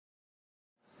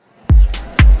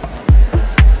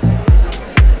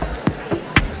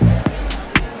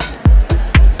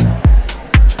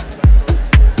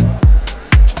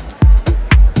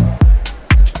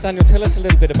Daniel, tell us a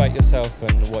little bit about yourself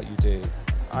and what you do.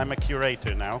 I'm a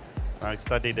curator now. I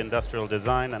studied industrial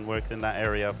design and worked in that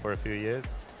area for a few years.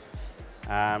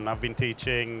 I've been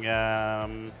teaching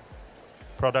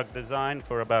product design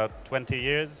for about 20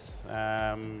 years.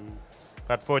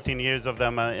 About 14 years of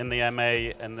them in the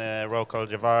MA and the Royal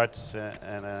College of Arts,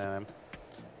 and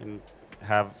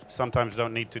sometimes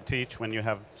don't need to teach when you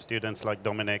have students like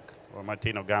Dominic or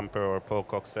Martino Gamper or Paul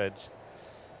Cox-Edge.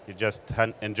 You just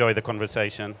enjoy the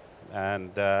conversation,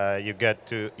 and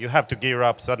you have to gear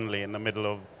up suddenly in the middle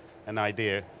of an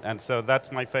idea. And so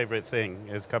that's my favorite thing,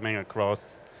 is coming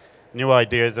across new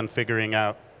ideas and figuring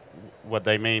out what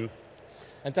they mean.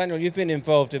 And Daniel, you've been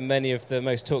involved in many of the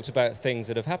most talked about things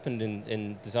that have happened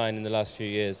in design in the last few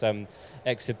years,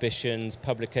 exhibitions,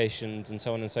 publications, and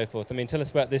so on and so forth. I mean, tell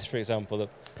us about this, for example, the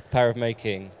Power of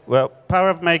Making. Well, Power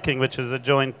of Making, which is a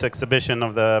joint exhibition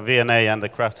of the V&A and the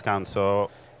Crafts Council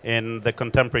in the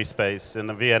contemporary space in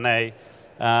the V&A,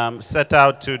 set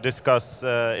out to discuss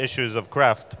issues of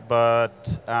craft.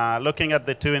 But looking at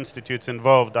the two institutes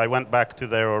involved, I went back to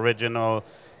their original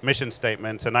mission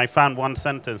statements, and I found one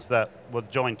sentence that was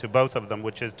joined to both of them,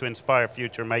 which is to inspire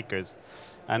future makers.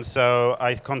 And so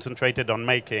I concentrated on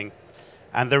making,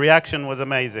 and the reaction was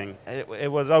amazing.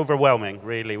 It was overwhelming,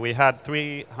 really. We had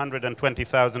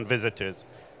 320,000 visitors.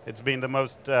 It's been the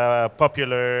most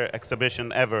popular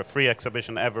exhibition ever, free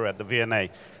exhibition ever at the V&A.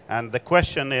 And the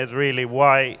question is really,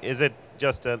 why? Is it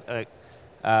just the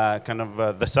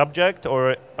subject,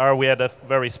 or are we at a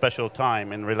very special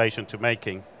time in relation to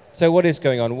making? So what is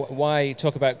going on? Why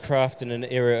talk about craft in an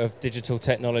era of digital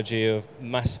technology, of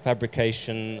mass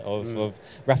fabrication, of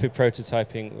rapid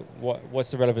prototyping?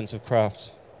 What's the relevance of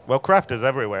craft? Well, craft is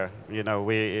everywhere. You know,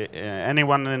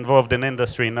 anyone involved in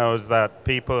industry knows that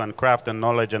people and craft and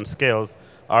knowledge and skills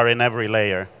are in every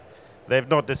layer. They've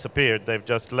not disappeared, they've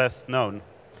just less known.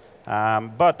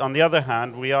 But on the other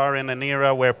hand, we are in an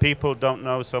era where people don't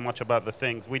know so much about the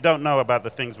things. We don't know about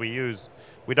the things we use.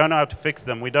 We don't know how to fix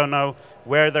them. We don't know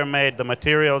where they're made, the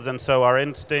materials, and so our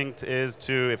instinct is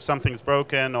to, if something's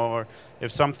broken or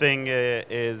if something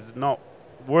is not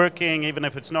working, even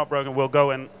if it's not broken, we'll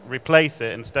go and replace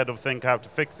it instead of think how to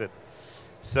fix it.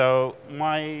 So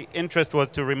my interest was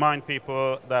to remind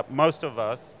people that most of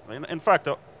us, in fact,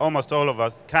 almost all of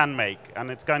us, can make,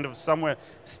 and it's kind of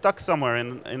stuck somewhere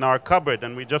in our cupboard,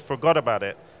 and we just forgot about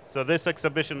it. So this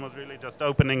exhibition was really just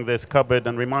opening this cupboard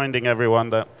and reminding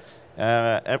everyone that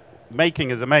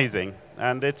making is amazing,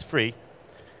 and it's free.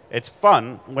 It's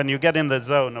fun when you get in the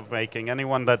zone of making,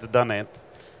 anyone that's done it.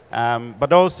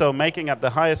 But also making at the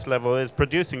highest level is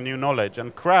producing new knowledge,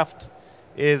 and craft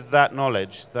is that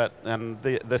knowledge, and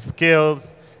the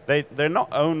skills. They're not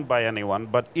owned by anyone,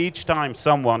 but each time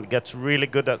someone gets really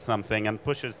good at something and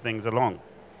pushes things along.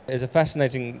 It's a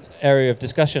fascinating area of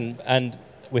discussion, and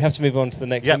we have to move on to the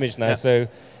next image now.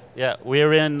 Yeah,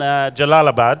 we're in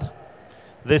Jalalabad.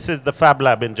 This is the Fab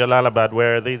Lab in Jalalabad,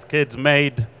 where these kids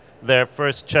made their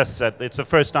first chess set. It's the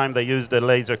first time they used a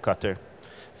laser cutter.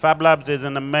 Fab Labs is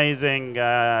an amazing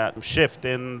shift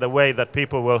in the way that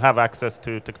people will have access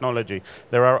to technology.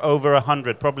 There are over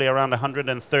 100, probably around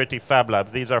 130 Fab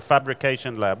Labs. These are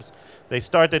fabrication labs. They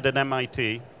started at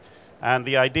MIT, and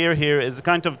the idea here is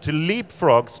kind of to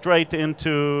leapfrog straight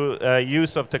into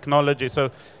use of technology. So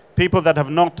people that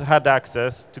have not had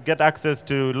access, to get access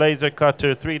to laser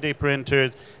cutter, 3D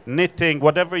printers, knitting,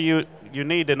 whatever you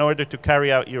need in order to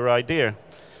carry out your idea.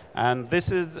 And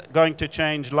this is going to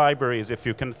change libraries. If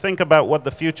you can think about what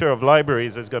the future of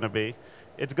libraries is going to be,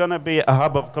 it's going to be a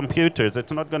hub of computers.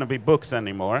 It's not going to be books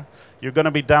anymore. You're going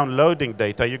to be downloading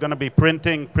data. You're going to be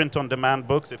printing print-on-demand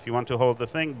books if you want to hold the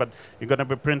thing, but you're going to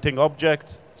be printing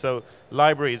objects. So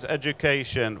libraries,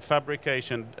 education,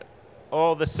 fabrication,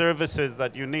 all the services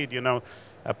that you need, you know,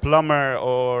 a plumber,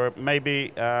 or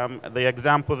maybe the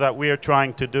example that we're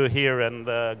trying to do here in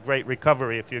the Great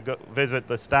Recovery. If you visit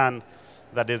the stand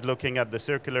that is looking at the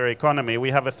circular economy,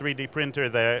 we have a 3D printer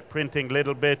there printing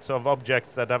little bits of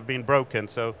objects that have been broken.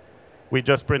 So we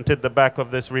just printed the back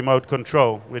of this remote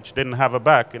control, which didn't have a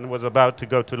back and was about to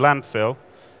go to landfill.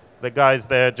 The guys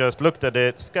there just looked at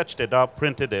it, sketched it up,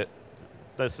 printed it.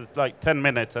 This is like 10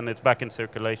 minutes and it's back in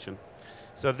circulation.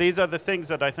 So these are the things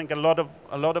that I think a lot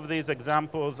of these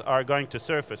examples are going to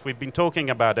surface. We've been talking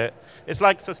about it. It's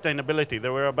like sustainability.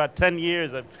 There were about 10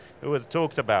 years that it was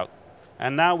talked about.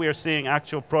 And now we are seeing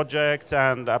actual projects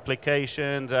and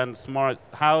applications and smart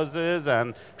houses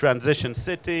and transition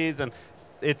cities. And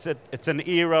it's an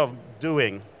era of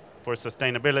doing. for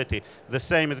sustainability. The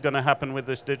same is going to happen with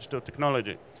this digital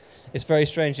technology. It's very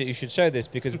strange that you should show this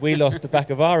because we lost the back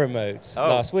of our remote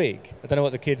last week. I don't know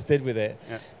what the kids did with it.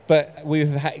 Yeah. But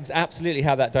we've absolutely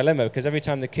had that dilemma because every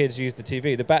time the kids use the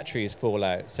TV, the batteries fall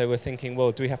out. So we're thinking,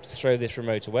 well, do we have to throw this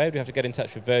remote away? Do we have to get in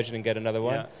touch with Virgin and get another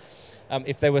one? Yeah.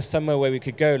 If there was somewhere where we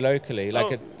could go locally,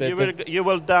 you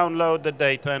will download the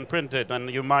data and print it,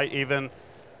 and you might even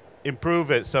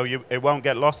improve it so it won't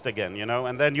get lost again, you know,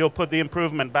 and then you'll put the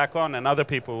improvement back on and other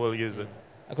people will use it.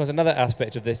 Of course, another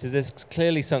aspect of this is there's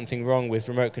clearly something wrong with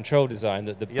remote control design,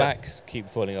 that the backs keep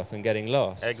falling off and getting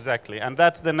lost. Exactly, and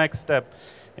that's the next step.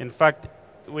 In fact,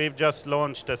 we've just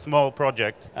launched a small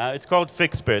project. It's called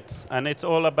Fixperts, and it's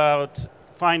all about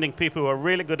finding people who are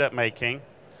really good at making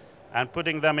and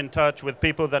putting them in touch with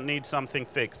people that need something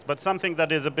fixed, but something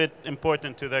that is a bit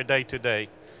important to their day-to-day.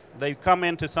 They come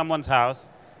into someone's house,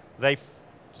 they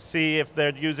see if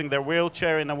they're using their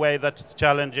wheelchair in a way that's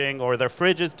challenging, or their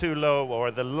fridge is too low,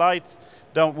 or the lights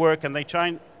don't work, and they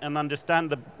try and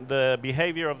understand the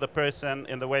behavior of the person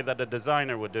in the way that a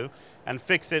designer would do, and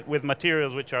fix it with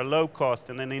materials which are low cost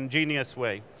in an ingenious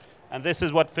way. And this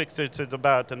is what Fixperts is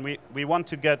about, and we want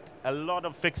to get a lot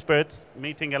of Fixperts,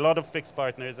 meeting a lot of fix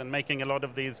partners and making a lot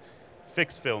of these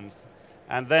fix films,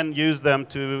 and then use them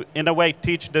to, in a way,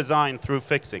 teach design through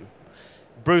fixing.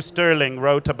 Bruce Sterling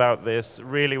wrote about this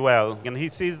really well, and he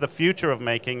sees the future of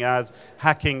making as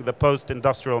hacking the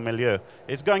post-industrial milieu.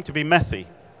 It's going to be messy.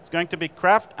 It's going to be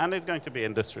craft, and it's going to be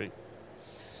industry.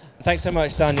 Thanks so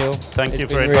much, Daniel. Thank you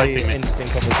for inviting me. It's been a really interesting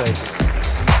conversation.